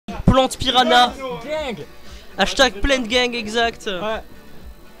Plante Piranha. Gang. Hashtag Plante Gang, exact. Ouais.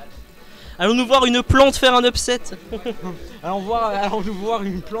 Allons-nous voir une plante faire un upset? Allons-nous voir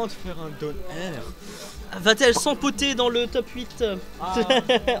une plante faire un down air. Va-t-elle s'empoter dans le top 8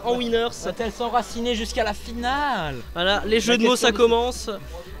 en winners? Va-t-elle s'enraciner jusqu'à la finale? Voilà, les jeux de mots ça commence.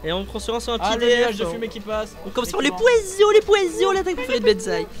 Et on prend sur un petit le DF. nuage de fumée qui passe. On commence par les poisons, l'attaque préférée de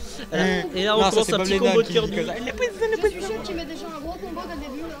Benzaï. Et là on commence un petit combo de Kirby. Les poisons qui met déjà un gros combo dès le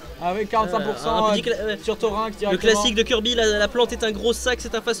début là. Ah oui, 45% sur Torynk directement. Le classique de Kirby, la plante est un gros sac,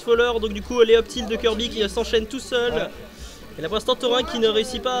 c'est un fast faller, donc du coup les up tilt de Kirby qui s'enchaînent tout seul. Ouais. Et là pour l'instant Torynk qui ne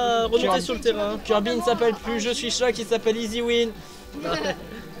réussit pas à remonter sur le terrain. Kirby ne s'appelle plus Jesuischoq, il s'appelle Easy Win.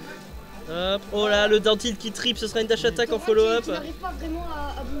 Hop, oh là, le down tilt qui tripe, ce sera une dash attack en follow-up. Il n'arrive pas vraiment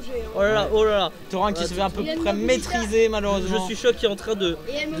à bouger. Oh là là, oh là là. Torynk qui se fait à peu près maîtriser malheureusement. Jesuischoq qui est en train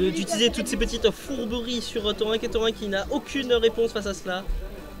d'utiliser toutes ces petites fourberies sur Torynk et Torynk qui n'a aucune réponse face à cela.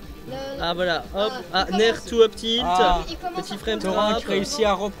 Ah voilà, hop, Nair to up tilt, petit frame trap. Torynk réussit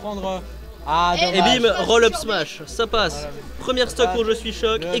à reprendre. Ah, et bim, roll up smash, ça passe. Voilà. Première stock pour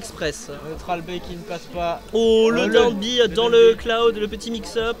Jesuischoq, express. Neutral B qui ne passe pas. Oh, le down B dans le cloud, le petit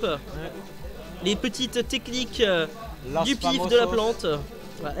mix-up. Ouais. Les petites techniques du pif de la plante.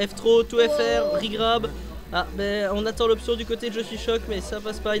 F-throw, to FR, regrab. Ah, mais on attend l'option du côté de Jesuischoq, mais ça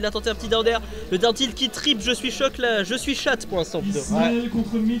passe pas. Il a tenté un petit down air. Le down tilt qui tripe Jesuischoq là. Je suis chat pour l'instant. Israël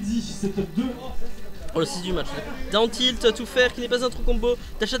contre Mehdi, c'est top 2. Oh, le 6 du match. Down tilt, tout faire qui n'est pas un trou combo.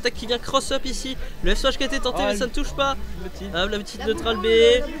 Dash attack qui vient cross up ici. Le F-smash qui a été tenté, mais ça ne touche pas. La petite neutral B.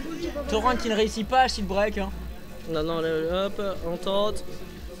 Torynk qui ne réussit pas à shield break. Hein. Non, non, hop, on tente.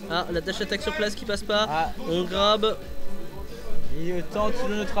 Ah, la dash attack sur place qui passe pas. On grab. Il tente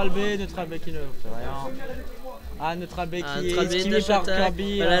le neutral B qui ne fait rien. Ah, neutral B qui est esquivé par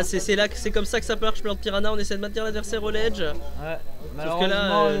Kirby. Voilà, c'est comme ça que ça marche, Plante Piranha. On essaie de maintenir l'adversaire au ledge. Ouais. Sauf que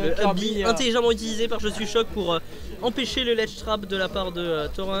là, le Kirby intelligemment utilisé par Jesuischoq pour empêcher le ledge trap de la part de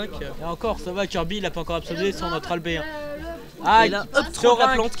Torynk. Et encore, ça va, Kirby il a pas encore absorbé son neutral B. Hein. Ah, il a up throw la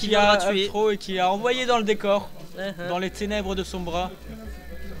plante qui vient tuer. Et qui a envoyé dans le décor, dans les ténèbres de son bras.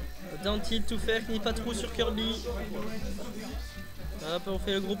 Down tilt tout faire qui n'est pas trop sur Kirby. Hop, on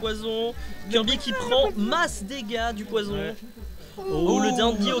fait le gros poison. Kirby qui prend masse dégâts du poison. Oh, le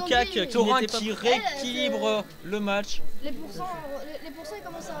down B au cac. Torynk qui rééquilibre le match. Les pourcents ils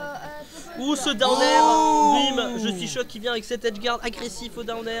commencent à... Ouh, ce down air. Bim, Jesuischoq qui vient avec cet edge guard agressif au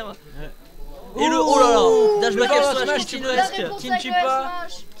down air. Et le oh là là, dash back F smash qui tue presque. Qui ne tue pas.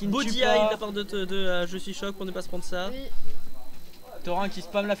 Body eye de la part de Jesuischoq pour ne pas se prendre ça. Torynk qui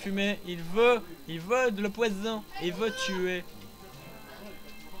spamme la fumée. Il veut le poison. Il veut tuer.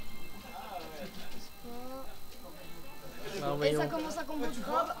 Et ça commence à combo du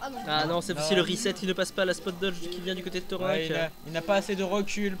grab. Ah non, c'est aussi le reset qui ne passe pas, la spot dodge qui vient du côté de Torynk. Il n'a pas assez de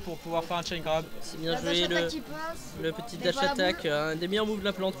recul pour pouvoir faire un chain grab. C'est bien joué le petit dash attack, un des meilleurs moves de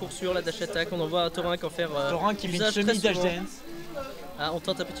la plante pour sûr, la dash attack. On envoie Torynk en faire Torynk qui fait une semi dash dance. Ah, on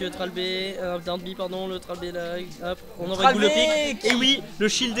tente un petit neutral B, down B pardon, le neutral B là, hop, on envoie le pick. Et oui, le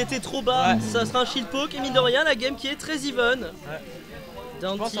shield était trop bas, ça sera un shield poke et mine de rien la game qui est très even. Je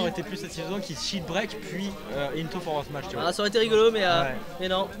pense que ça aurait été plus cette saison qui shield break puis into forward smash, tu vois. Ah, ça aurait été rigolo mais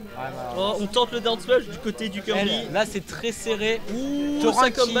non. Oh, on tente le down smash du côté du Kirby. Là c'est très serré. Ouh, ça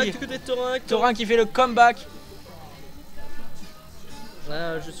comeback du côté de Torynk. Torynk qui fait le comeback.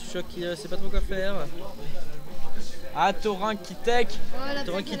 Ah, je suis choqué qui sait pas trop quoi faire. Ah, Torynk qui tech.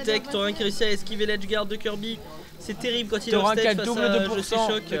 Torynk qui tech, Torynk qui réussit à esquiver l'edge guard de Kirby. C'est terrible quand il est Torynk stage a face double à 2%.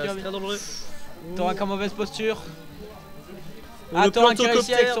 Jesuischoq, c'est très dangereux. Torynk en mauvaise posture.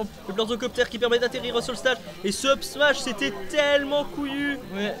 Le plantocoptère qui permet d'atterrir sur le stage. Et ce up smash c'était tellement couillu.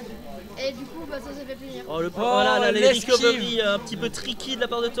 Ouais. Et du coup ça s'est fait punir. Oh, voilà, les recovery un petit peu tricky de la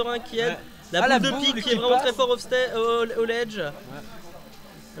part de Torynk qui aide. La boule de pique qui est vraiment très fort au ledge.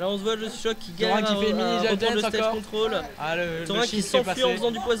 Là on se voit Jesuischoq qui gagne à reprendre le stage control. Torynk qui s'enfuit en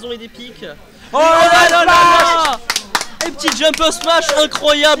faisant du poison et des pics. Oh là là là. Et petit jump up smash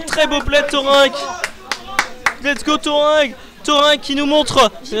incroyable, très beau play de Torynk. Let's go Torynk. Torynk qui nous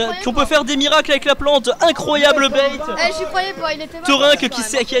montre qu'on peut faire des miracles avec la plante, incroyable bait. J'y croyais pas, il était Torynk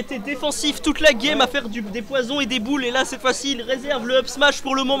qui a été défensif toute la game à faire des poisons et des boules, et là cette fois-ci il réserve le up smash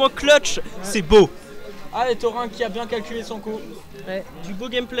pour le moment clutch, c'est beau. Ah, et Torynk qui a bien calculé son coup. Ouais, du beau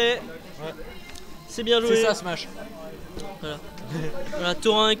gameplay, c'est bien joué. C'est ça Smash. Voilà,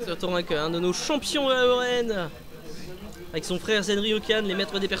 Torynk, un de nos champions de la Lorraine, avec son frère Zenryokan, les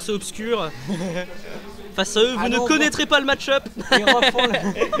maîtres des persos obscurs. Face à eux, vous ne connaîtrez pas le match-up.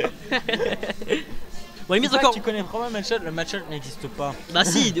 Ouais, limite encore. Tu connais vraiment le match-up n'existe pas. Bah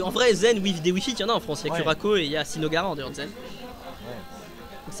si, en vrai Zen, des Wi-Fi, il y en a en France. Il y a Kurako et il y a Sinogara en dehors de Zen.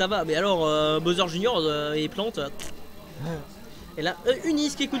 Ça va, mais alors Bowser Junior et Plante. Et là,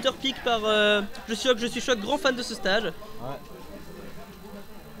 Unis qui est counter pick par je suis choc, grand fan de ce stage.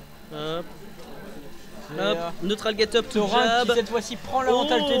 Ouais. Hop, neutral get up to Torynk jab. qui cette fois-ci prend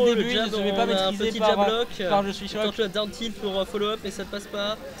l'avantage dès le début, il ne se fait pas maîtriser par je suis choc. Tente le down tilt pour follow up mais ça ne passe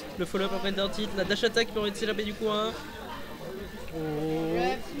pas. Le follow up après le down tilt, la dash attack qui permet de s'échapper du coin. Le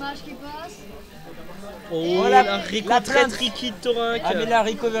F-smash qui passe. Oh, la reco très tricky de Torynk. Ah mais la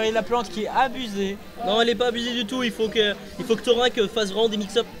recovery de la plante qui est abusée. Non, elle est pas abusée du tout, il faut que Torynk fasse vraiment des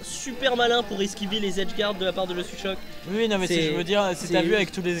mix-up super malins pour esquiver les edge guards de la part de Jesuischoq. Oui, non mais je veux dire, c'est t'as vu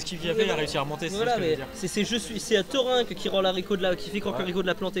avec tous les esquives qu'il a fait, il a réussi à remonter, voilà, c'est Torynk qui rend la reco de la, qui fait croire que la reco de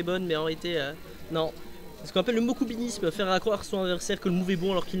la plante est bonne, mais en réalité, non. C'est ce qu'on appelle le mokubinisme, faire croire son adversaire que le move est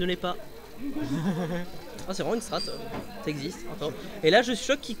bon alors qu'il ne l'est pas. Ah, c'est vraiment une strat, ça existe. Attends. Et là, je suis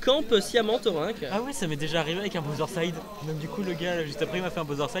choc qui campe sciemment Torynk. Ah oui, ça m'est déjà arrivé avec un Bowser Side. Donc du coup, le gars juste après il m'a fait un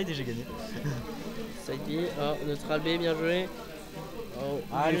Bowser Side et j'ai gagné. Side B, oh, neutral B, bien joué. Oh,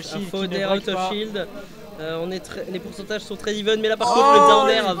 le shield faux qui ne out of pas. Shield. Les pourcentages sont très even, mais là par contre le down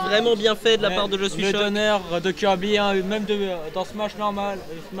air a vraiment bien fait de la part de Je suis choc. Le down air de Kirby, hein, même dans Smash normal,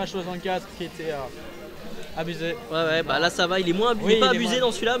 Smash 64 qui était abusé. Ouais, bah là ça va, il est moins il est pas abusé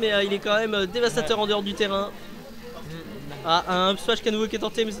dans celui-là, mais il est quand même dévastateur en dehors du terrain. Ah, un up smash à nouveau qui est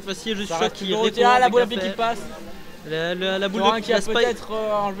tenté, mais cette fois-ci Je suis choc qui répond. Ah, la boule qui passe. La boule qui a peut-être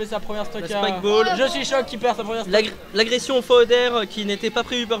enlevé sa première stock. Spike ball. Je suis choc qui perd sa première stock. L'agression au faux d'air qui n'était pas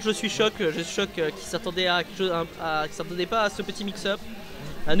prévue par Je suis choc qui s'attendait à quelque chose, qui s'attendait pas à ce petit mix-up.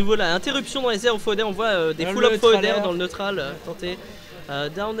 À nouveau là, interruption dans les airs au faux d'air, on voit des full up faux d'air dans le neutral tenté.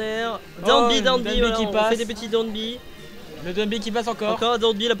 Down air, down B, voilà, on fait des petits down B. Le down B qui passe encore. Encore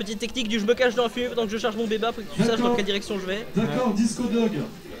down B, la petite technique du je me cache dans la fumée pendant que je charge mon béba pour que tu saches dans quelle direction je vais. D'accord, Disco Dog,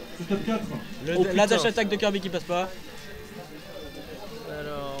 c'est top 4. La dash attack de Kirby qui passe pas.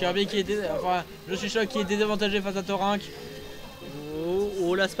 Alors... Kirby qui est Je suis choc qui est désavantagé face à Torynk.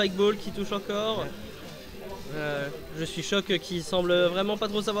 Oh, la spike ball qui touche encore. Je suis choc qui semble vraiment pas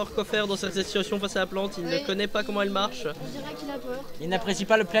trop savoir quoi faire dans cette situation face à la plante. Il ne connaît pas comment elle marche. Je dirais qu'il a peur. Il n'apprécie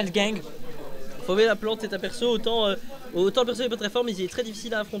pas le Plante Gang. Faut ver la plante est un perso, autant le perso est pas très fort, mais il est très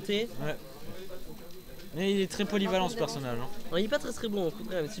difficile à affronter. Ouais. Mais il est très polyvalent ce personnage. Hein. Non, il est pas très bon,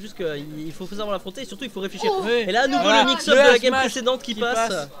 c'est juste qu'il faut savoir l'affronter et surtout il faut réfléchir. Oui. Et là à nouveau le mix-up de la game précédente qui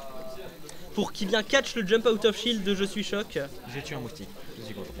passe. Pour qu'il vient catch le jump out of shield de Je suis choc. J'ai tué un moustique, je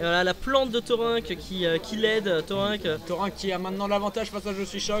suis content. Et voilà la plante de Torynk qui l'aide, Torynk qui a maintenant l'avantage face à Je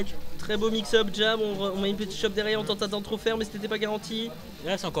suis choc. Très beau mix-up, jab, on met une petite shop derrière, on tente d'attendre trop faire mais c'était pas garanti. Et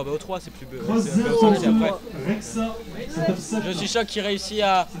là c'est encore BO3, c'est plus beau. Je suis choc qui réussit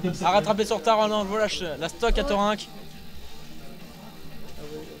à rattraper son retard en enlevant la stock à Torynk.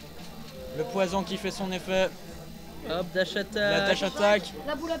 Le poison qui fait son effet. Hop, dash attack. La dash attack.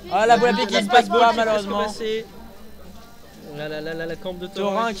 La boule à pique. Ah, la boule à pique qui se passe pas malheureusement. La camp de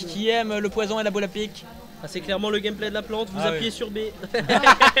Torynk qui aime le poison et la boule à pique. Ah, c'est clairement le gameplay de la plante, vous appuyez sur B. Non,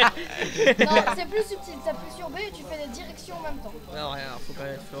 c'est plus subtil, t'appuies sur B et tu fais des directions en même temps. Alors rien, faut quand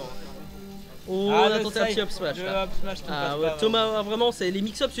même être fort. Oh, on a tenté un petit up smash. Thomas, vraiment, c'est les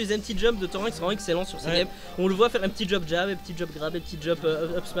mix-ups sur les empty jump de Torynk, c'est vraiment excellent sur ces games. On le voit faire un petit jump jab, un petit jump grab, un petit jump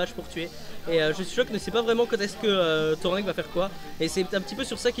up smash pour tuer. Et Je suis choc ne sait pas vraiment quand est-ce que Torynk va faire quoi. Et c'est un petit peu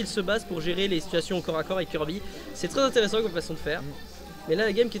sur ça qu'il se base pour gérer les situations au corps à corps avec Kirby. C'est très intéressant comme façon de faire. Mais là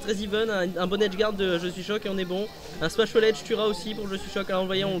la game qui est très even, un bon edge guard de Je suis choc et on est bon. Un smash au ledge tuera aussi pour Je suis choc, alors,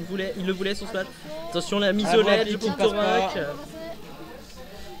 voyons, il le voulait son smash. Attention la mise au ledge pour Torynk.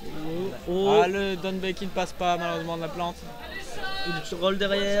 Ah, le down B qui ne passe pas malheureusement de la plante. Il roll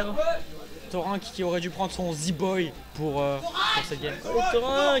derrière. Torynk qui aurait dû prendre son Z-Boy pour cette game.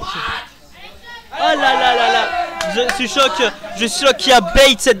 Torynk. Ah là, je suis choc qui a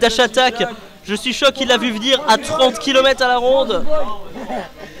bait cette dash attack. Je suis choc qu'il l'a vu venir à 30 km à la ronde.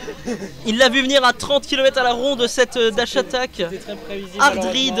 Il l'a vu venir à 30 km à la ronde cette dash attack. Hard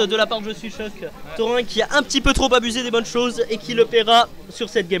read de la part de Je suis choc. Torynk qui a un petit peu trop abusé des bonnes choses et qui le paiera sur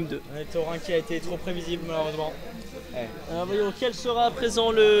cette game 2. Ouais, Torynk qui a été trop prévisible malheureusement. Ouais. Alors voyons quel sera à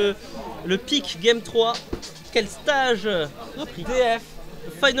présent le pick game 3. Quel stage DF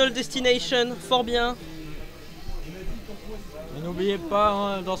Final Destination, fort bien. N'oubliez pas,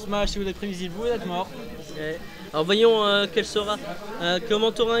 hein, dans Smash, si vous êtes prévisible, vous êtes mort. Ouais. Alors voyons quel sera.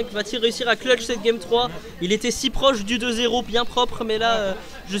 Comment Torynk va-t-il réussir à clutch cette game 3? Il était si proche du 2-0, bien propre, mais là,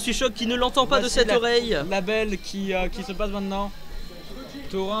 Je suis choc qui ne l'entend pas de cette oreille. La belle qui se passe maintenant.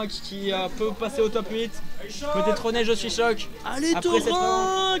 Torynk qui peut passer au top 8. Peut détrôner Je suis choc. Allez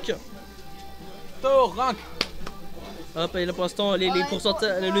Torynk. Torynk. Hop, et là pour l'instant les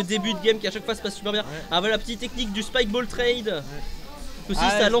pourcentages, le début de game qui à chaque fois se passe super bien. Ouais. Ah voilà la petite technique du spike ball trade. coup-ci,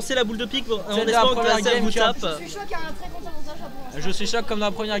 ça a lancé la boule de pique en C'est espérant que la serve vous tape. Je suis choc à un très gros avantage à pour Je suis choc comme dans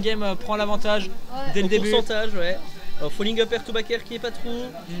la première game, prend l'avantage dès le début. Pourcentage, ouais. Falling up air to back air qui est pas trou.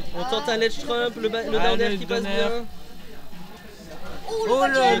 On tente un ledge trump, le down air qui passe bien. Oh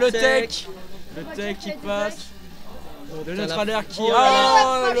le tech. Le tech qui passe. Le neutral air qui...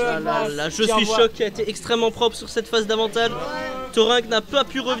 Je suis choc qui a été extrêmement propre sur cette phase d'avantage. Torynk n'a pas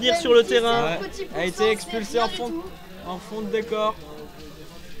pu revenir sur le terrain. A été expulsé en fond de décor.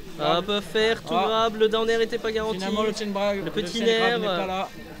 Un peu faire, tout grab, le down air n'était pas garanti. Finalement le petit nerf.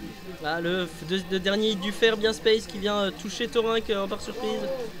 Le dernier du fer bien space qui vient toucher Torynk par surprise.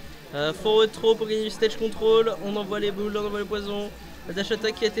 Forward throw pour gagner du stage control. On envoie les boules, on envoie le poison. La dash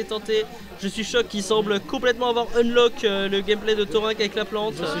attack qui a été tentée. Je suis choc qui semble complètement avoir unlock le gameplay de Torynk avec la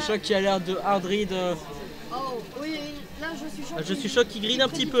plante. Je suis choc qui a l'air de hard read. Oh oui, là je suis choc qui grille un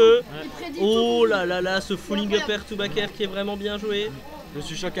petit peu. Oh là là là, ce falling up air to back air qui est vraiment bien joué. Je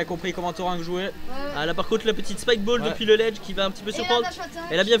suis choc qui a compris comment Torynk jouait. Là par contre la petite spike ball depuis le ledge qui va un petit peu surprendre.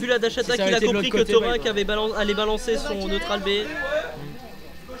 Elle a bien vu la dash attack, il a compris que Torynk allait balancer son neutral B.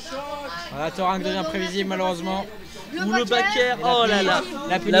 Voilà, Torynk devient prévisible malheureusement. Ou le back air, oh là là,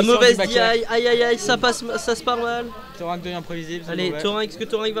 la mauvaise DI, aïe aïe aïe, ça se part mal. Torynk devient prévisible. Allez, Torynk, est-ce que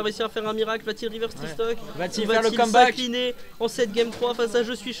Torynk va réussir à faire un miracle? Va-t-il reverse restock? Va-t-il faire le comeback s'incliner en cette game 3 face à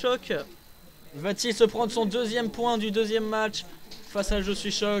Je suis choc? Va-t-il se prendre son deuxième point du deuxième match face à Je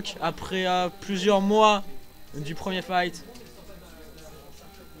suis choc après plusieurs mois du premier fight?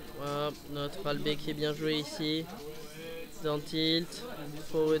 Notre Albé qui est bien joué ici. Down tilt,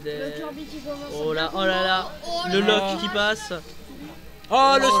 forward air. Oh là là, le lock qui passe.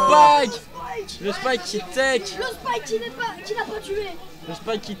 Oh le spike! Le spike qui tech. Le spike qui n'a pas tué. Le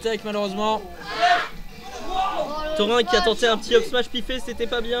spike qui tech malheureusement. Torynk qui a tenté un petit up smash piffé, c'était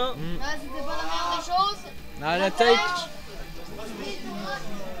pas bien. C'était pas la meilleure des choses. La tech.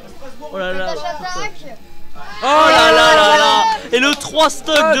 Oh là là. Oh là là là là. Et le 3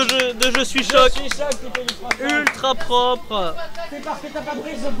 stock de Je suis choc. Ultra propre. C'est parce que t'as pas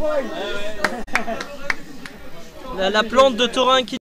pris The Boy. La plante de Torynk qui